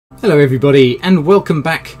Hello everybody and welcome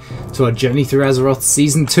back to our journey through Azeroth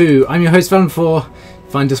Season 2. I'm your host Valenfor.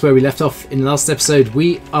 Find us where we left off in the last episode.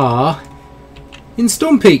 We are in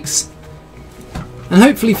Storm Peaks. And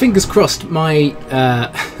hopefully, fingers crossed, my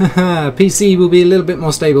PC will be a little bit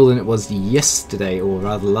more stable than it was yesterday, or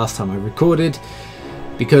rather last time I recorded.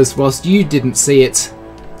 Because whilst you didn't see it,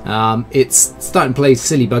 it's starting to play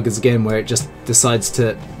silly buggers again where it just decides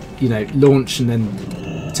to, launch and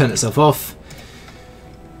then turn itself off.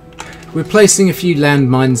 We're placing a few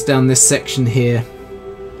landmines down this section here.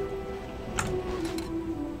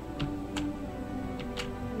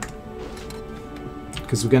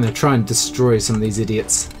 Because we're going to try and destroy some of these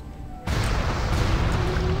idiots.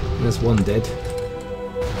 There's one dead.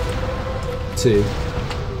 Two.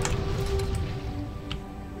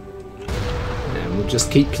 And we'll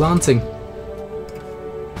just keep planting.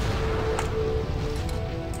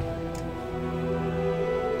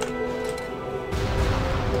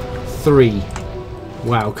 Three.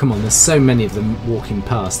 Wow, come on, there's so many of them walking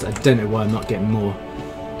past. I don't know why I'm not getting more.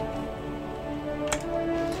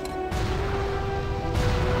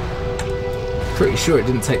 Pretty sure it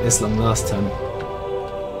didn't take this long last time.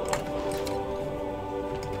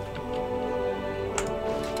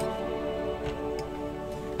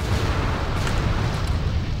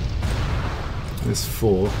 There's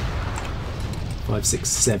 4, 5, 6,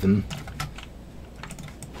 7.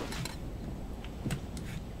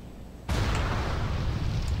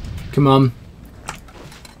 Come on.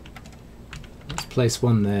 Let's place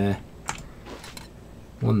one there.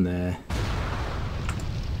 One there.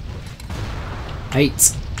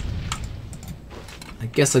 8. I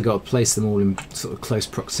guess I got to place them all in sort of close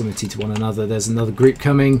proximity to one another. There's another group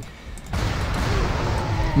coming.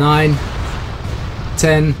 9.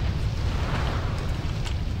 10.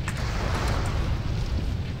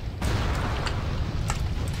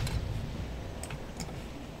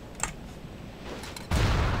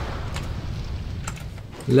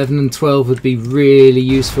 $11 and 12 would be really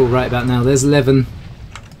useful right about now. There's 11.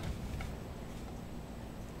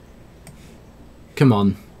 Come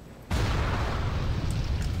on.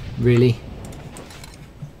 Really?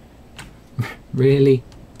 Really?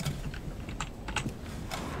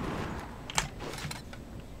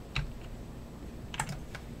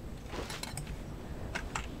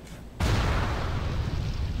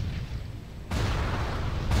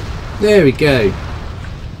 There we go.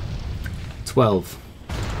 12.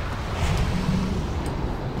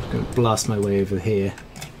 Going to blast my way over here.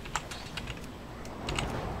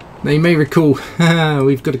 Now you may recall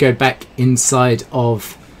we've got to go back inside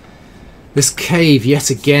of this cave yet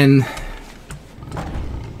again.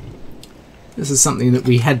 This is something that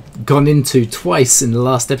we had gone into twice in the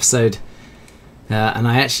last episode, and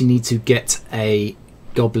I actually need to get a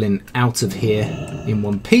goblin out of here in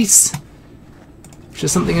one piece, which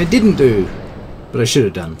is something I didn't do, but I should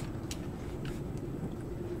have done.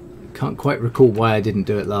 Can't quite recall why I didn't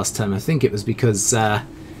do it last time. I think it was because I've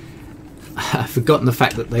forgotten the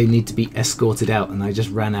fact that they need to be escorted out and I just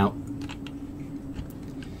ran out.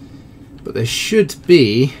 But there should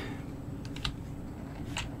be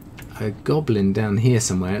a goblin down here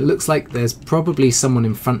somewhere. It looks like there's probably someone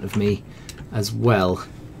in front of me as well.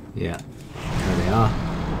 Yeah, there they are.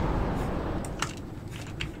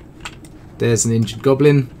 There's an injured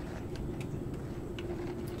goblin.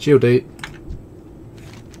 She'll do.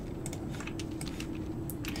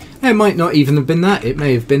 It might not even have been that. It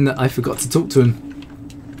may have been that I forgot to talk to him.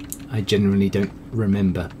 I genuinely don't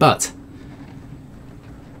remember. But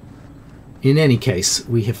in any case,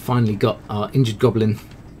 we have finally got our injured goblin.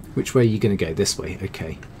 Which way are you going to go? This way.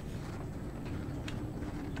 Okay.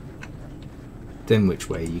 Then which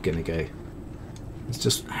way are you going to go? Let's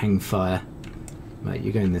just hang fire. Right,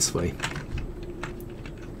 you're going this way.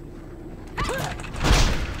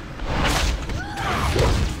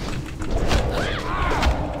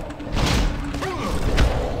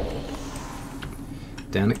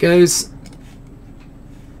 Down it goes.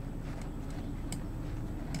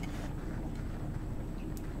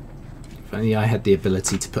 If only I had the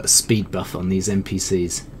ability to put a speed buff on these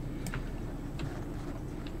NPCs.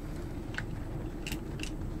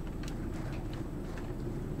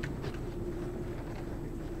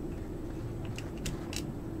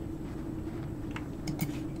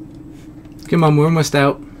 Come on, we're almost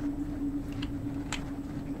out.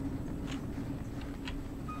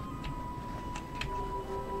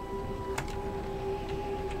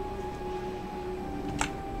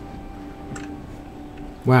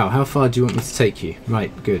 Wow, how far do you want me to take you?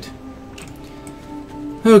 Right, good.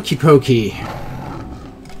 Okie pokey.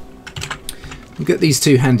 We'll get these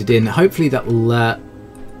two handed in. Hopefully that will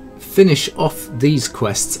finish off these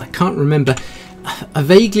quests. I can't remember. I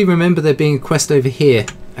vaguely remember there being a quest over here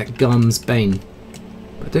at Garm's Bane.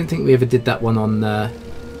 But I don't think we ever did that one on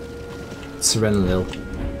Serenalil.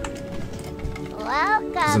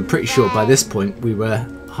 Because I'm pretty sure by this point we were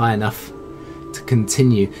high enough to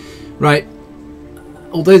continue. Right,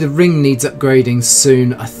 although the ring needs upgrading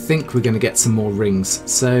soon, I think we're going to get some more rings.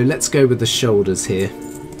 So let's go with the shoulders here.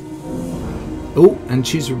 Oh, and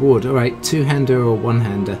choose reward. Alright, two-hander or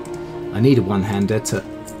one-hander. I need a one-hander to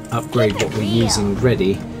upgrade what we're using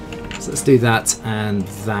already. So let's do that, and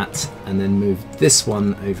then move this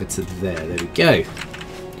one over to there. There we go.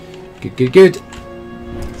 Good, good, good.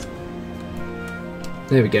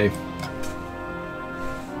 There we go.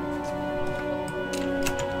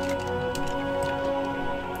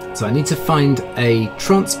 So I need to find a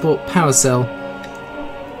transport power cell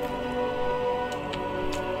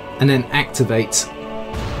and then activate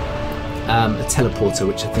a teleporter,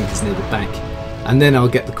 which I think is near the back, and then I'll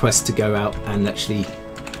get the quest to go out and actually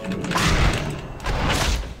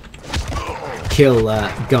kill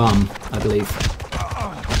Garm, I believe.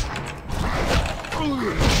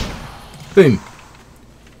 Boom.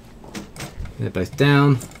 They're both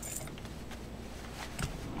down.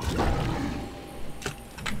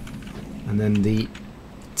 And then the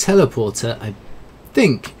teleporter, I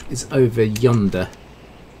think, is over yonder.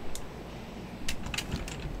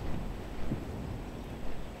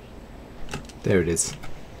 There it is.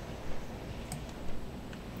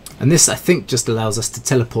 And this, I think, just allows us to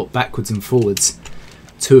teleport backwards and forwards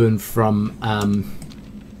to and from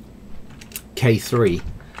K3.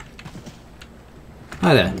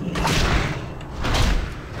 Hi there.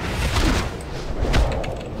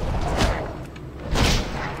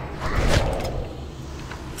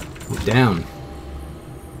 We're down.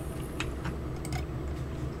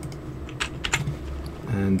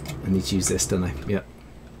 And I need to use this, don't I? Yep.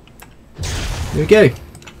 There we go.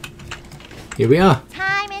 Here we are.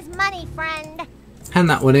 Time is money, friend. Hand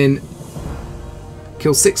that one in.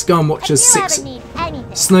 Kill 6 Garm Watchers, 6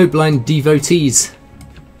 Snowblind devotees.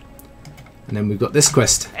 And then we've got this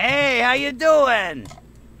quest. Hey, how you doing?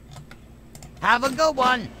 Have a good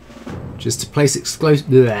one. Just to place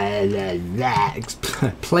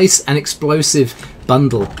place an explosive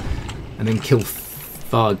bundle and then kill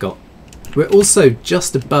Fargot. We're also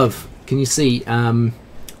just above, can you see,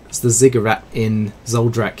 it's the Ziggurat in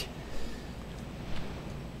Zoldrak.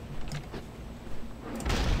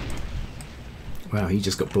 Wow, he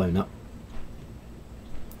just got blown up.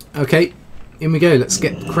 Okay, in we go. Let's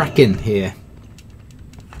get cracking here.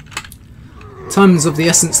 Time's of the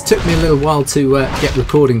essence. Took me a little while to get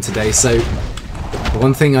recording today, so the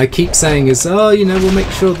one thing I keep saying is, oh, you know, we'll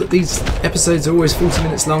make sure that these episodes are always 40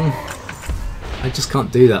 minutes long. I just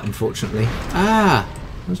can't do that, unfortunately. Ah,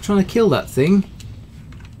 I was trying to kill that thing.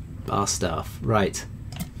 Bar staff, right.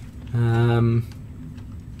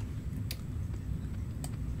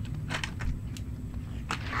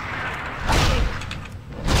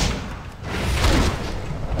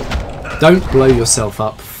 Don't blow yourself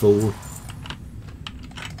up, fool.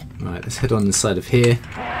 Right, let's head on the side of here.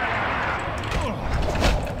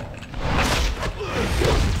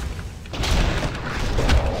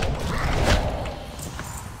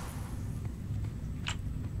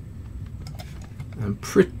 I'm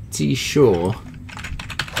pretty sure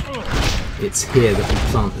it's here that we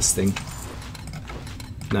plant this thing.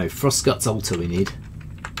 No, Frostgut's altar we need.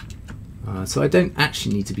 So I don't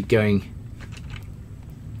actually need to be going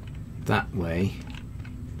that way.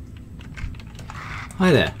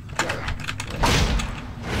 Hi there.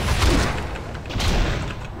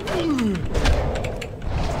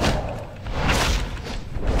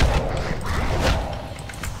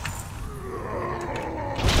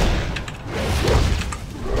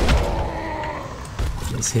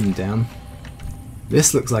 There's him down.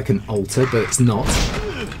 This looks like an altar, but it's not.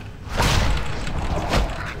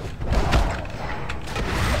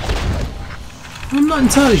 I'm not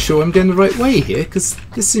entirely sure I'm going the right way here, because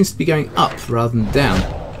this seems to be going up rather than down.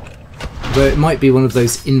 Though it might be one of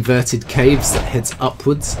those inverted caves that heads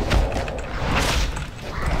upwards.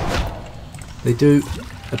 They do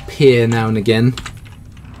appear now and again.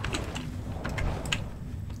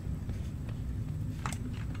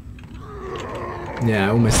 Yeah, I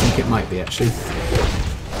almost think it might be, actually.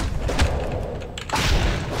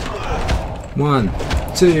 1,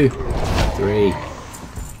 2, 3.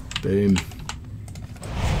 Boom.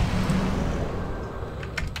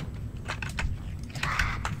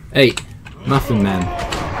 Hey, Muffin Man.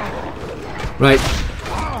 Right,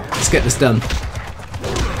 let's get this done.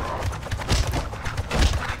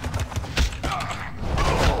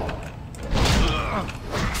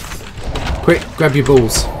 Quick, grab your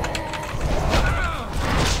balls.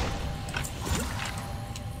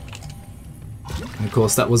 And of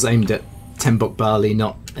course that was aimed at Tembok Barley,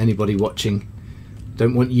 not anybody watching.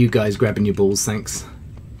 Don't want you guys grabbing your balls, thanks.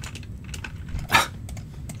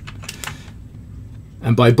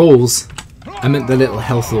 And by balls, I meant the little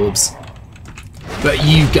health orbs. But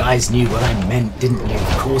you guys knew what I meant, didn't you?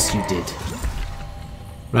 Of course you did.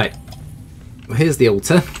 Right. Well, here's the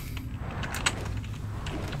altar.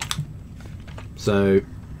 So,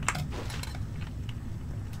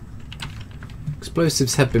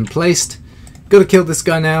 explosives have been placed. Gotta kill this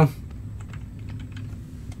guy now.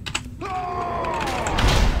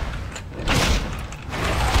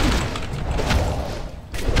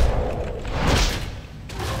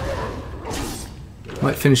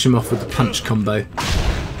 Might finish him off with the punch combo.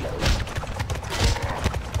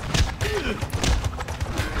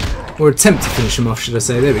 Or attempt to finish him off, should I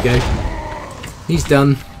say. There we go. He's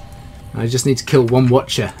done. I just need to kill one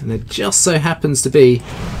watcher. And there just so happens to be...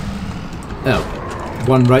 oh,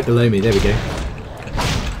 one right below me. There we go.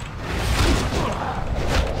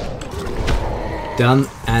 Done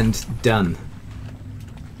and done.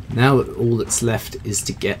 Now all that's left is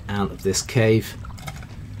to get out of this cave.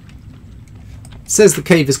 It says the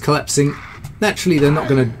cave is collapsing. Naturally, they're not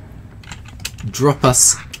going to drop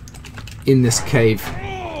us in this cave.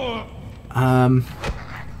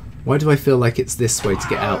 Why do I feel like it's this way to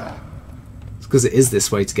get out? It's because it is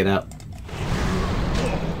this way to get out.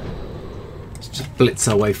 Let's just blitz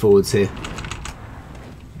our way forwards here.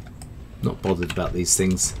 Not bothered about these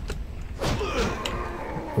things.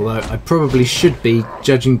 Although I probably should be,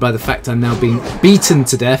 judging by the fact I'm now being beaten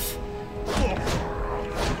to death.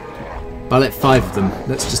 But I let 5 of them.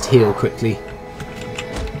 Let's just heal quickly.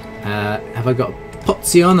 Have I got a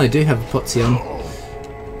Potion? I do have a Potion.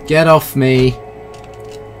 Get off me.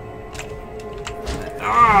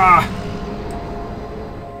 Ah!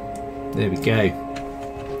 There we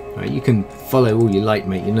go. Right, you can follow all you like,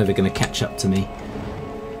 mate. You're never going to catch up to me.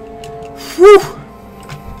 Whew!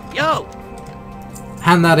 Yo!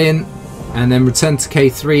 Hand that in, and then return to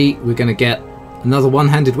K3. We're going to get another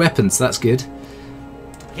one-handed weapon, so that's good.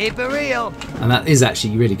 Keep it real. And that is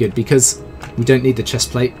actually really good because we don't need the chest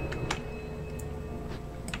plate.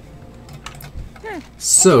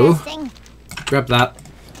 So, grab that.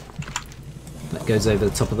 That goes over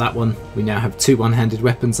the top of that one. We now have 2 one-handed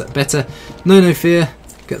weapons. That better. No fear.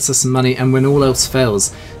 Gets us some money. And when all else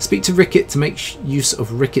fails, speak to Ricket to make use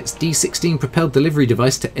of Ricket's D16 propelled delivery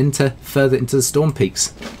device to enter further into the Storm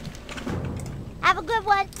Peaks. Have a good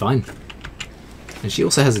one. Fine. And she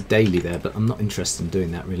also has a daily there, but I'm not interested in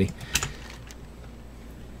doing that really.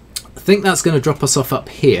 I think that's going to drop us off up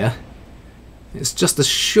here. It's just a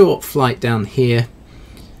short flight down here.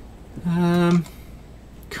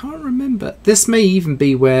 Can't remember. This may even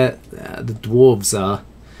be where the dwarves are.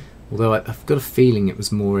 Although I've got a feeling it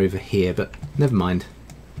was more over here, but never mind.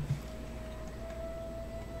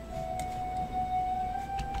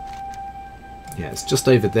 Yeah, it's just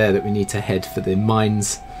over there that we need to head for the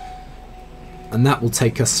mines. And that will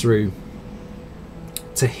take us through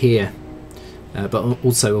to here. But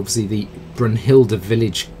also, obviously, the Brunhilde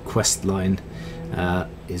village quest line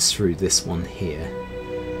is through this one here.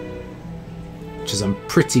 Which is, I'm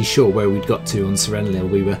pretty sure, where we'd got to on Serenlil.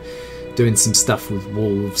 We were doing some stuff with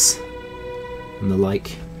wolves and the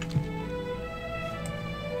like.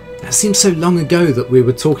 It seems so long ago that we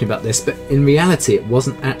were talking about this, but in reality it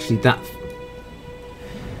wasn't actually that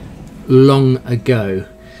long ago.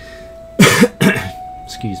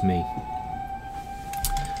 Excuse me.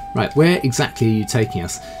 Right, where exactly are you taking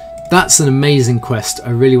us? That's an amazing quest. I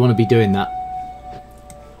really want to be doing that.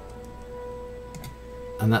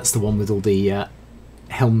 And that's the one with all the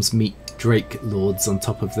Helmsmeet Drake Lords on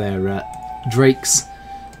top of their drakes.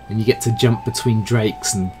 And you get to jump between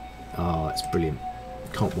drakes and... oh, it's brilliant.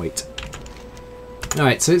 Can't wait.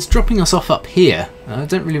 Alright, so it's dropping us off up here. I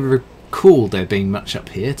don't really recall there being much up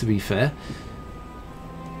here, to be fair.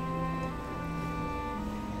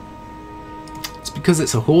 It's because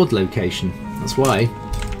it's a Horde location. That's why.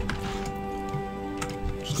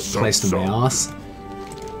 Just got placed on my arse.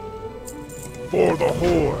 For the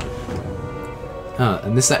Horde. Ah,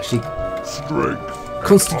 and this actually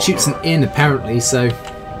constitutes an inn, apparently, so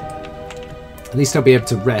at least I'll be able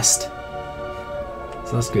to rest.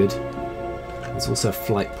 So that's good. There's also a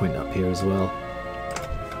flight point up here as well.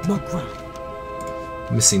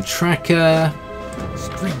 Missing tracker.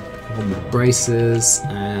 One with braces,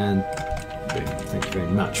 and thank you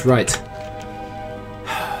very much. Right.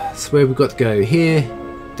 So where we've got to go? Here,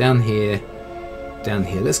 down here, down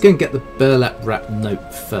here. Let's go and get the burlap wrap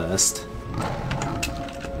note first.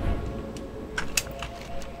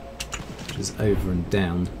 Which is over and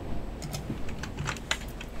down.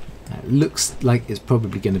 It looks like it's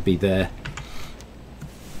probably going to be there.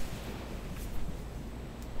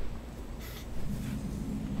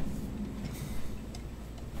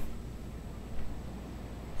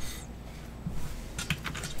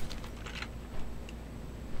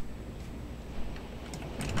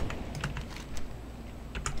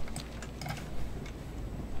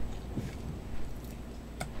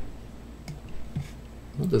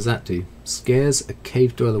 does that do? Scares a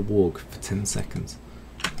cave dweller warg for 10 seconds.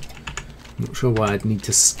 Not sure why I'd need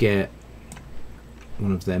to scare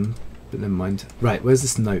one of them, but never mind. Right, where's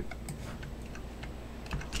this note?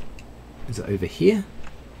 Is it over here?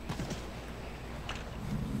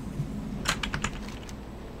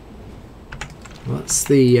 Well, that's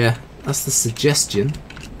the suggestion.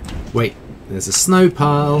 Wait, there's a snow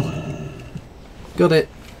pile. Got it.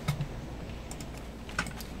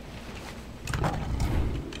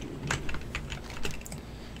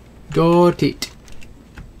 Got it.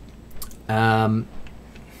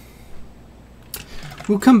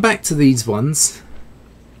 We'll come back to these ones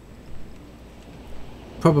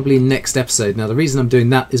probably next episode. Now the reason I'm doing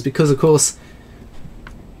that is because, of course,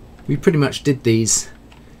 we pretty much did these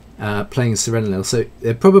playing Serenalil, so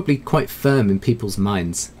they're probably quite firm in people's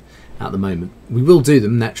minds at the moment. We will do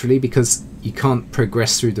them naturally because you can't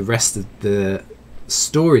progress through the rest of the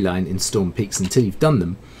storyline in Storm Peaks until you've done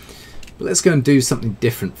them. But let's go and do something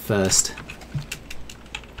different first.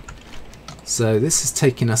 So this is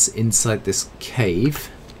taking us inside this cave.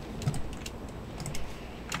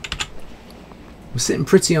 We're sitting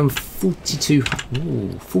pretty on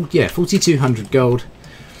 4,200 gold.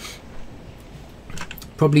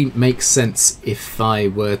 Probably makes sense if I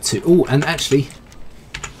were to... Oh, and actually,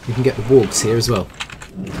 we can get the wargs here as well.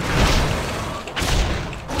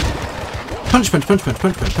 Punch, punch, punch, punch,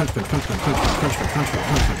 punch, punch, punch, punch, punch, punch, punch, punch, punch, punch,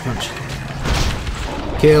 punch, punch, punch.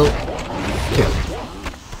 Kill. Kill.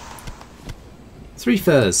 3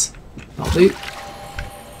 furs. That'll do.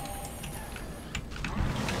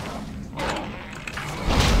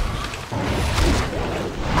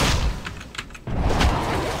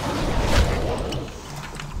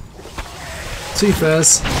 Two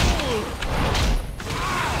furs.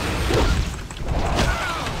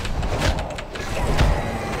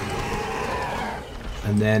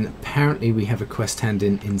 And then apparently we have a quest hand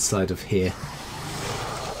inside of here.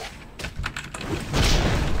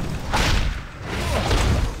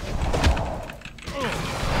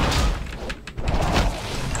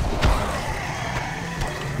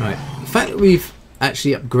 Right, the fact that we've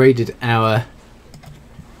actually upgraded our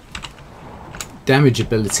damage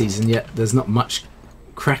abilities and yet there's not much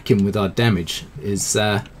cracking with our damage is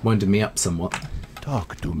winding me up somewhat.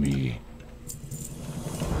 Talk to me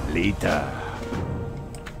later.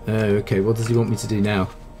 Okay, what does he want me to do now?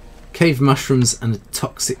 Cave mushrooms and a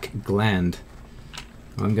toxic gland.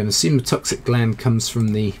 I'm going to assume the toxic gland comes from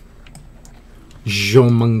the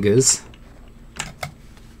Jormungers.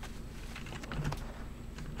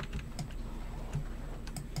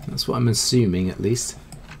 That's what I'm assuming, at least.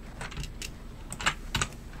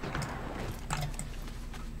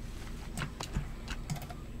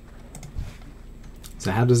 So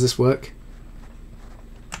how does this work?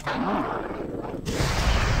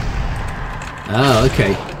 Oh,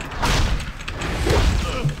 okay.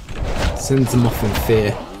 Sends them off in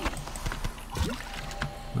fear.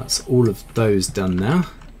 That's all of those done now.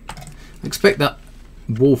 I expect that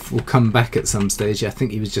wolf will come back at some stage. I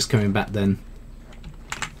think he was just coming back then.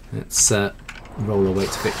 Let's roll our way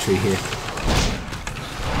to victory here.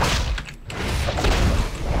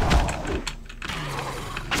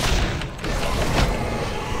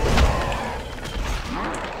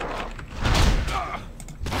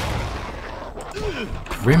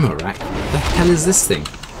 Grimorak? What the hell is this thing?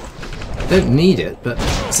 I don't need it, but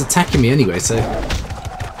it's attacking me anyway, so...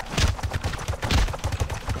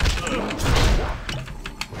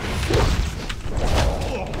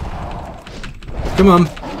 Come on!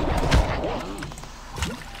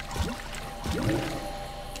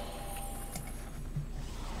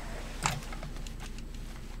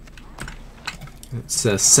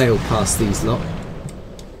 Let's sail past these lot.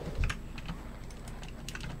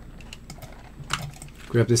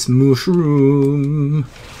 Grab this mushroom.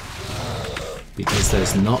 Because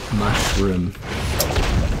there's not mushroom.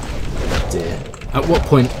 Oh dear. At what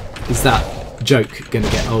point is that joke going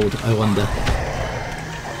to get old, I wonder?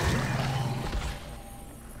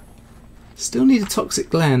 Still need a toxic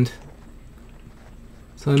gland.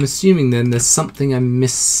 So I'm assuming then there's something I'm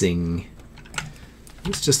missing.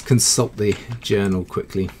 Let's just consult the journal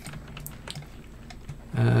quickly.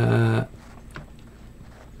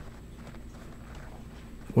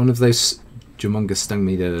 One of those Jormungers stung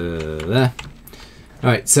me there.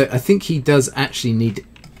 Alright, so I think he does actually need...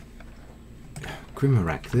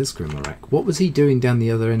 Grimorak, there's Grimorak. What was he doing down the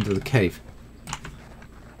other end of the cave?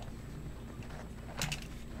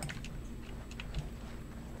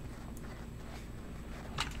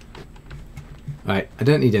 Alright, I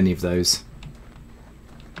don't need any of those.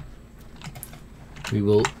 We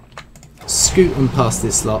will scoot on past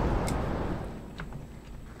this lot.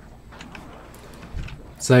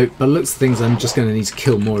 So, by the looks of things, I'm just going to need to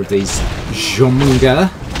kill more of these Jomunga.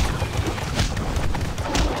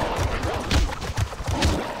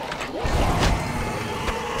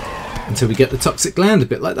 Until we get the toxic gland, a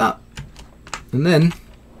bit like that. And then,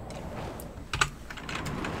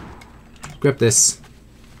 grab this.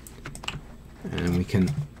 And we can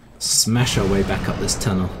smash our way back up this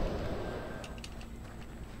tunnel.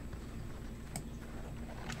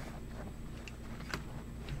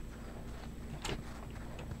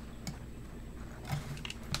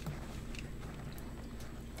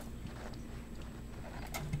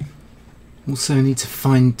 Also need to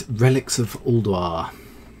find relics of Ulduar.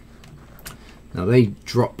 Now they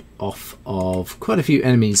drop off of quite a few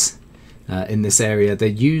enemies in this area. They're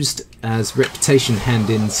used as reputation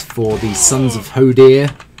hand-ins for the Sons of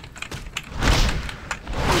Horde.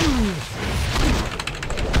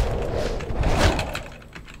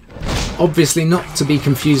 Obviously not to be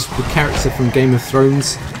confused with the character from Game of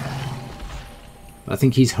Thrones. I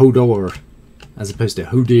think he's Hodor as opposed to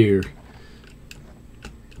Hodir.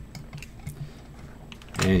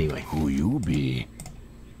 Anyway. Who you be?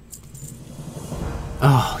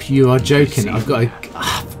 Oh, you are joking. I've got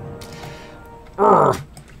a...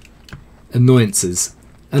 Annoyances.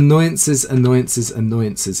 Annoyances, annoyances,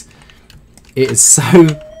 annoyances. It is so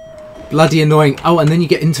bloody annoying. Oh, and then you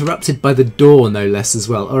get interrupted by the door, no less, as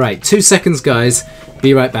well. Alright, 2 seconds, guys.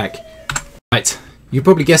 Be right back. Right, you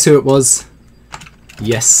probably guess who it was.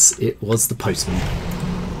 Yes, it was the postman.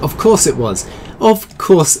 Of course it was. Of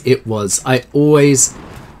course it was. I always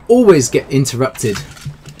get interrupted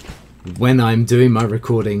when I'm doing my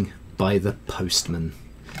recording by the postman.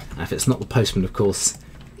 And if it's not the postman, of course,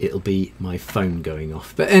 it'll be my phone going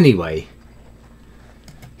off. But anyway.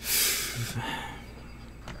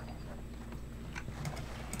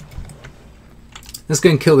 Let's go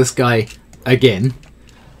and kill this guy again.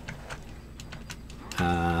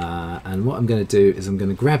 And what I'm going to do is I'm going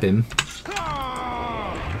to grab him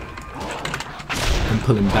and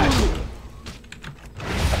pull him back.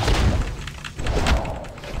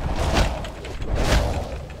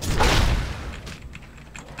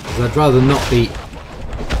 I'd rather not be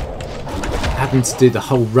having to do the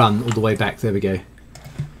whole run all the way back. There we go.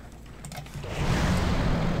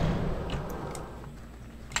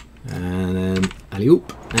 And then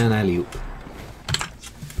alley-oop and alley-oop.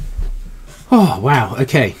 Oh, wow.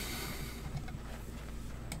 Okay.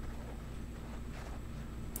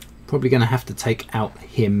 Probably going to have to take out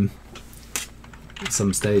him at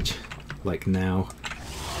some stage, like now.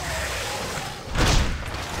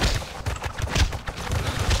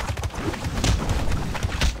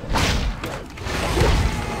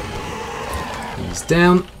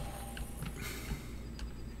 Down,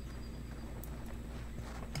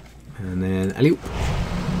 and then alley-oop.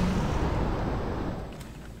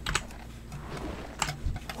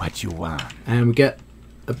 What you want? And we get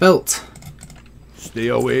a belt. Stay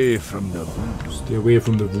away from the voodoo. Stay away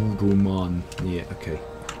from the voodoo man. Yeah, okay.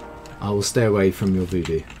 I will stay away from your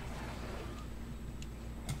voodoo.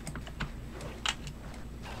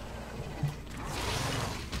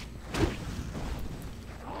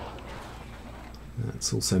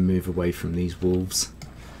 Let's also move away from these wolves.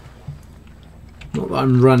 Not that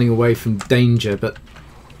I'm running away from danger, but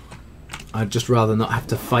I'd just rather not have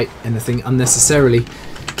to fight anything unnecessarily.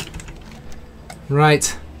 Right.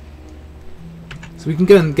 So we can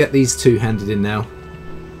go and get these two handed in now.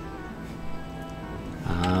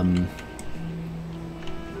 And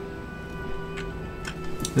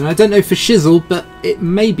I don't know for shizzle, but it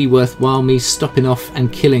may be worthwhile me stopping off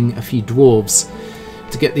and killing a few dwarves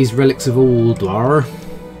to get these relics of Ulduar.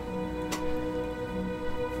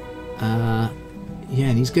 Yeah,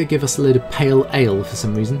 and he's going to give us a load of pale ale for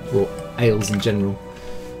some reason, or ales in general.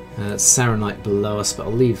 Saronite below us, but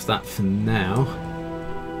I'll leave that for now.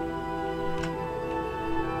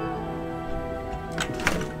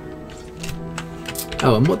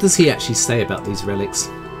 Oh, and what does he actually say about these relics?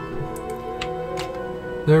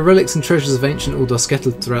 There are relics and treasures of ancient Ulduar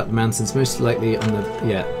scattered throughout the mountains, most likely on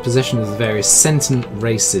the possession of the various sentient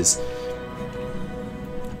races.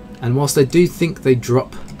 And whilst I do think they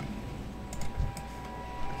drop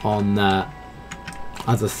on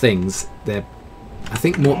other things, they're, I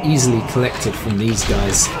think, more easily collected from these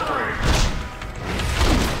guys.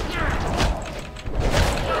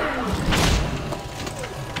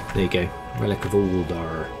 There you go, relic of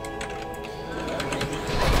Ulduar.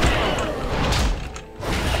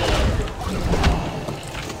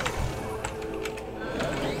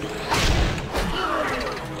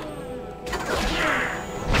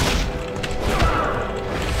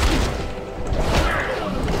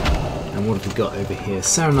 What have we got over here?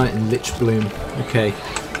 Saronite and Lich Bloom. Okay,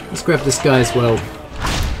 let's grab this guy as well.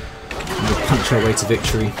 punch our way to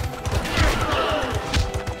victory.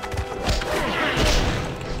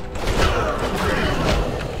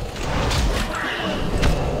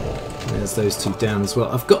 There's those two down as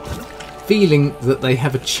well. I've got a feeling that they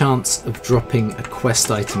have a chance of dropping a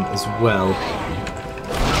quest item as well.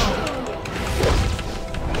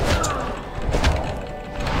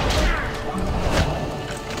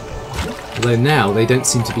 Although now they don't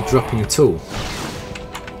seem to be dropping at all.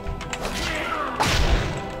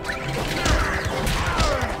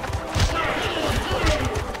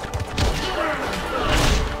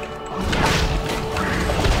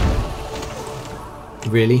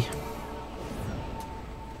 Really?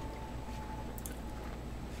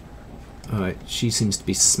 Alright, she seems to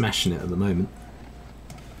be smashing it at the moment.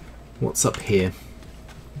 What's up here?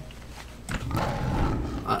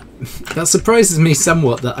 That surprises me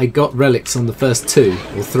somewhat that I got relics on the first 2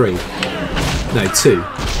 or 3. No, 2.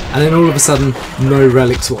 And then all of a sudden, no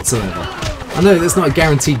relics whatsoever. I know that's not a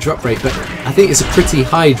guaranteed drop rate, but I think it's a pretty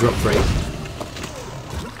high drop rate.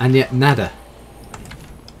 And yet, nada.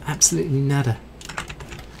 Absolutely nada.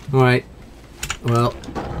 Alright. Well,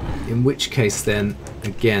 in which case then,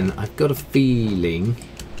 again, I've got a feeling,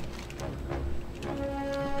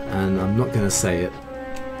 and I'm not going to say it.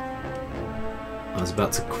 I was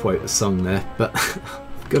about to quote a song there, but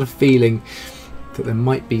I've got a feeling that there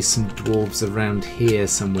might be some dwarves around here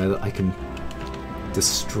somewhere that I can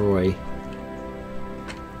destroy.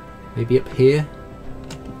 Maybe up here?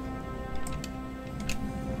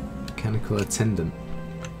 Mechanical attendant.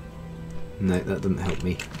 No, that doesn't help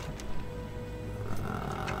me.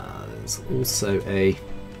 There's also a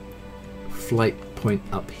flight point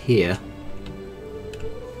up here.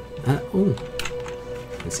 Oh,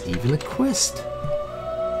 there's even a quest.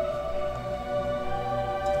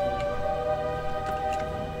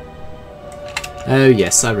 Oh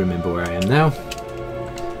yes, I remember where I am now.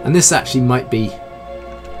 And this actually might be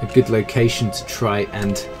a good location to try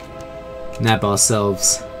and nab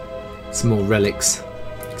ourselves some more relics.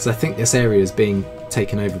 Because I think this area is being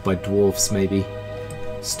taken over by dwarves, maybe.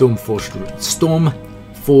 Storm-forged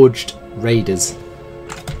raiders.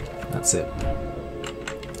 That's it.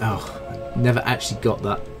 Oh, I never actually got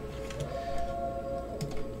that.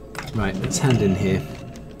 Right, let's hand in here.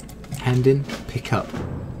 Hand in, pick up.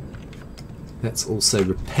 Let's also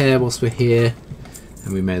repair whilst we're here.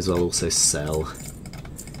 And we may as well also sell.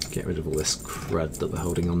 Get rid of all this crud that we're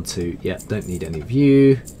holding on to. Yeah, don't need any of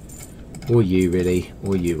you. Or you, really.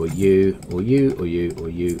 Or you, or you, or you, or you, or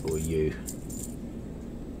you, or you.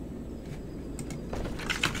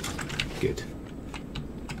 Good.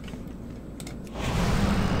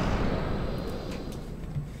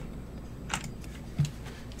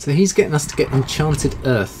 So he's getting us to get Enchanted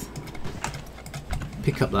Earth.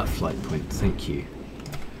 Pick up that flight point, thank you.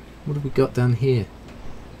 What have we got down here?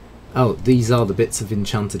 Oh, these are the bits of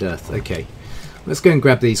Enchanted Earth. Okay. Let's go and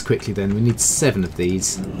grab these quickly then. We need 7 of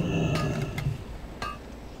these.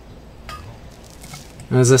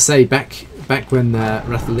 As I say, back when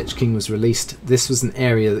Wrath of the Lich King was released, this was an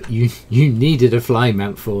area that you needed a flying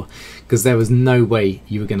mount for, because there was no way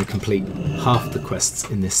you were going to complete half the quests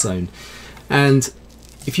in this zone. And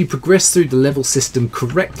if you progress through the level system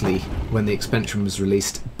correctly when the expansion was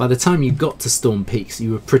released, by the time you got to Storm Peaks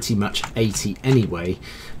you were pretty much 80 anyway.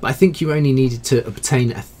 But I think you only needed to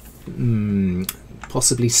obtain a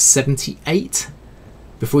possibly 78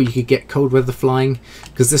 before you could get cold weather flying,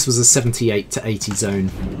 because this was a 78 to 80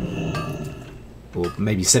 zone, or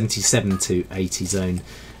maybe 77 to 80 zone.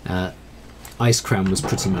 Ice Crown was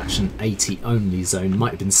pretty much an 80 only zone,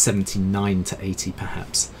 might have been 79 to 80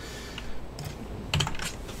 perhaps.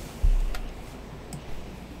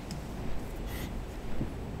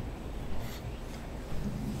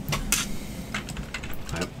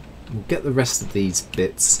 Right, we'll get the rest of these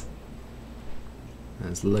bits.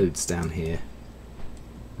 There's loads down here.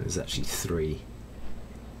 There's actually 3.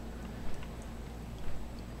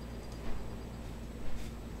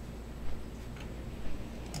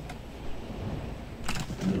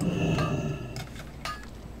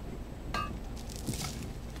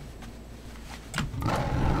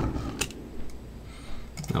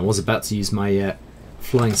 I was about to use my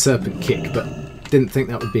flying serpent kick, but didn't think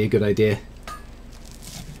that would be a good idea.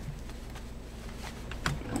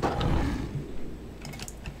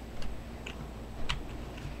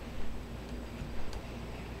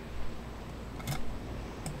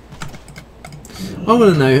 I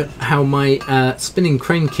want to know how my spinning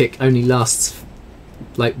crane kick only lasts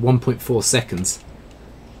like 1.4 seconds.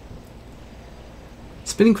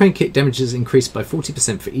 Spinning crane kick damages increased by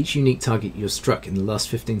 40% for each unique target you're struck in the last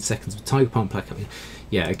 15 seconds with Tiger Palm Plaque.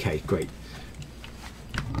 Yeah, okay, great.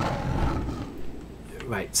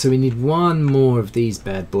 Right, so we need one more of these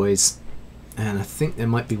bad boys. And I think there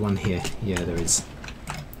might be one here. Yeah, there is.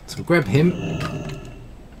 So we'll grab him.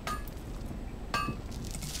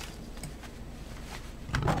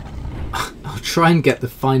 I'll try and get the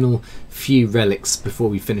final few relics before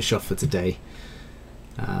we finish off for today.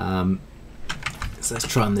 So let's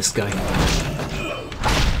try on this guy.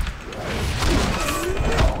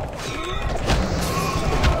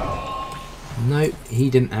 No, he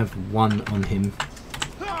didn't have one on him.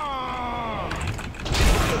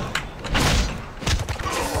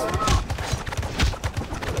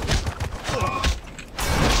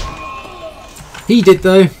 He did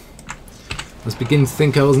though. I was beginning to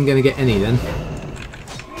think I wasn't going to get any then.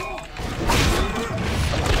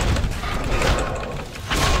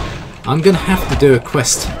 I'm going to have to do a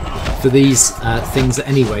quest for these things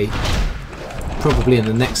anyway. Probably in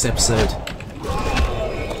the next episode.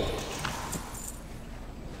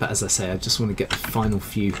 But as I say, I just want to get the final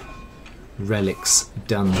few relics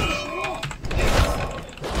done.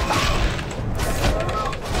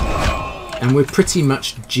 And we're pretty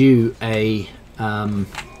much due a...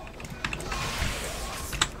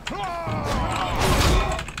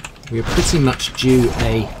 we're pretty much due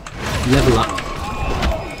a level up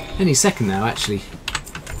any second now, actually.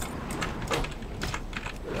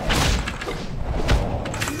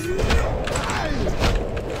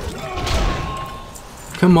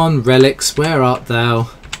 Come on, relics, where art thou?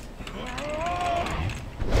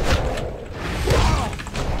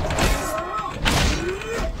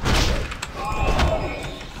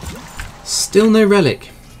 Still no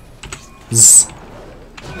relic. Zzz.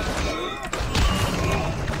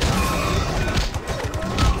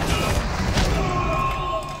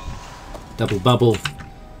 Double bubble.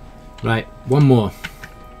 Right, one more.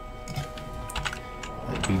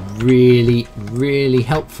 That'd be really, really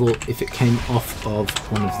helpful if it came off of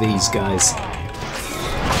one of these guys.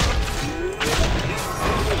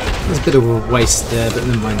 There's a bit of a waste there, but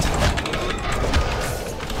never mind.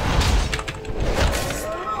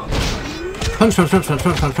 Punch, punch, punch, punch,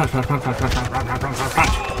 punch, punch, punch, punch, punch, punch, punch, punch, punch,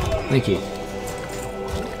 punch. Thank you.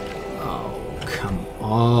 Oh, come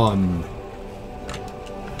on.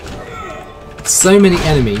 So many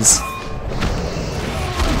enemies.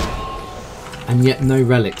 And yet no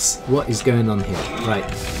relics. What is going on here? Right.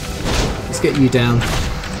 Let's get you down.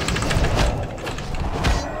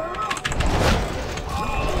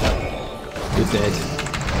 You're dead.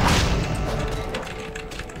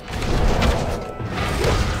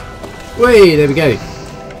 Wait, there we go.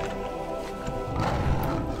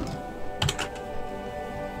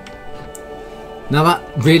 Now that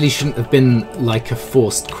really shouldn't have been like a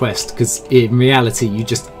forced quest, because in reality you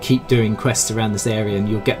just keep doing quests around this area and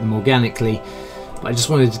you'll get them organically. But I just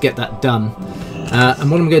wanted to get that done.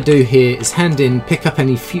 And what I'm going to do here is hand in, pick up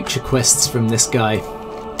any future quests from this guy.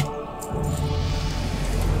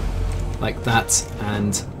 Like that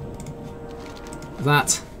and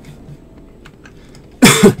that.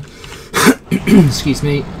 Excuse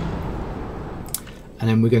me. And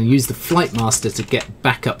then we're going to use the Flight Master to get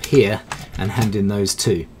back up here and hand in those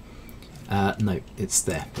two. No, it's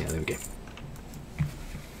there. Yeah, there we go.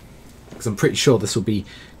 Because I'm pretty sure this will be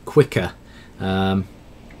quicker than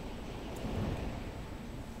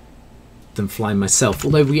flying myself.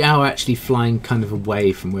 Although we are actually flying kind of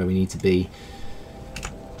away from where we need to be.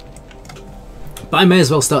 But I may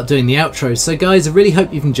as well start doing the outro. So guys, I really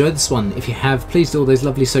hope you've enjoyed this one. If you have, please do all those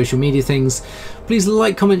lovely social media things. Please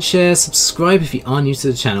like, comment, share, subscribe if you are new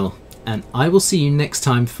to the channel. And I will see you next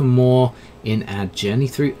time for more in our journey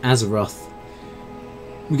through Azeroth.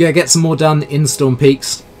 We're going to get some more done in Storm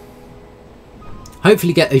Peaks.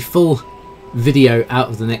 Hopefully get a full video out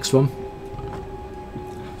of the next one.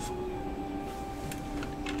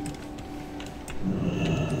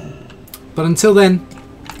 But until then,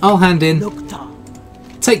 I'll hand in.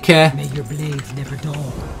 Take care. May your blades never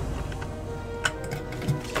dull.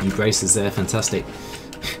 New braces there, fantastic.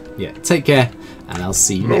 Yeah, take care, and I'll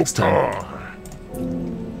see you next time.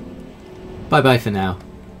 Bye bye for now.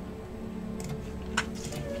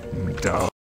 Duh.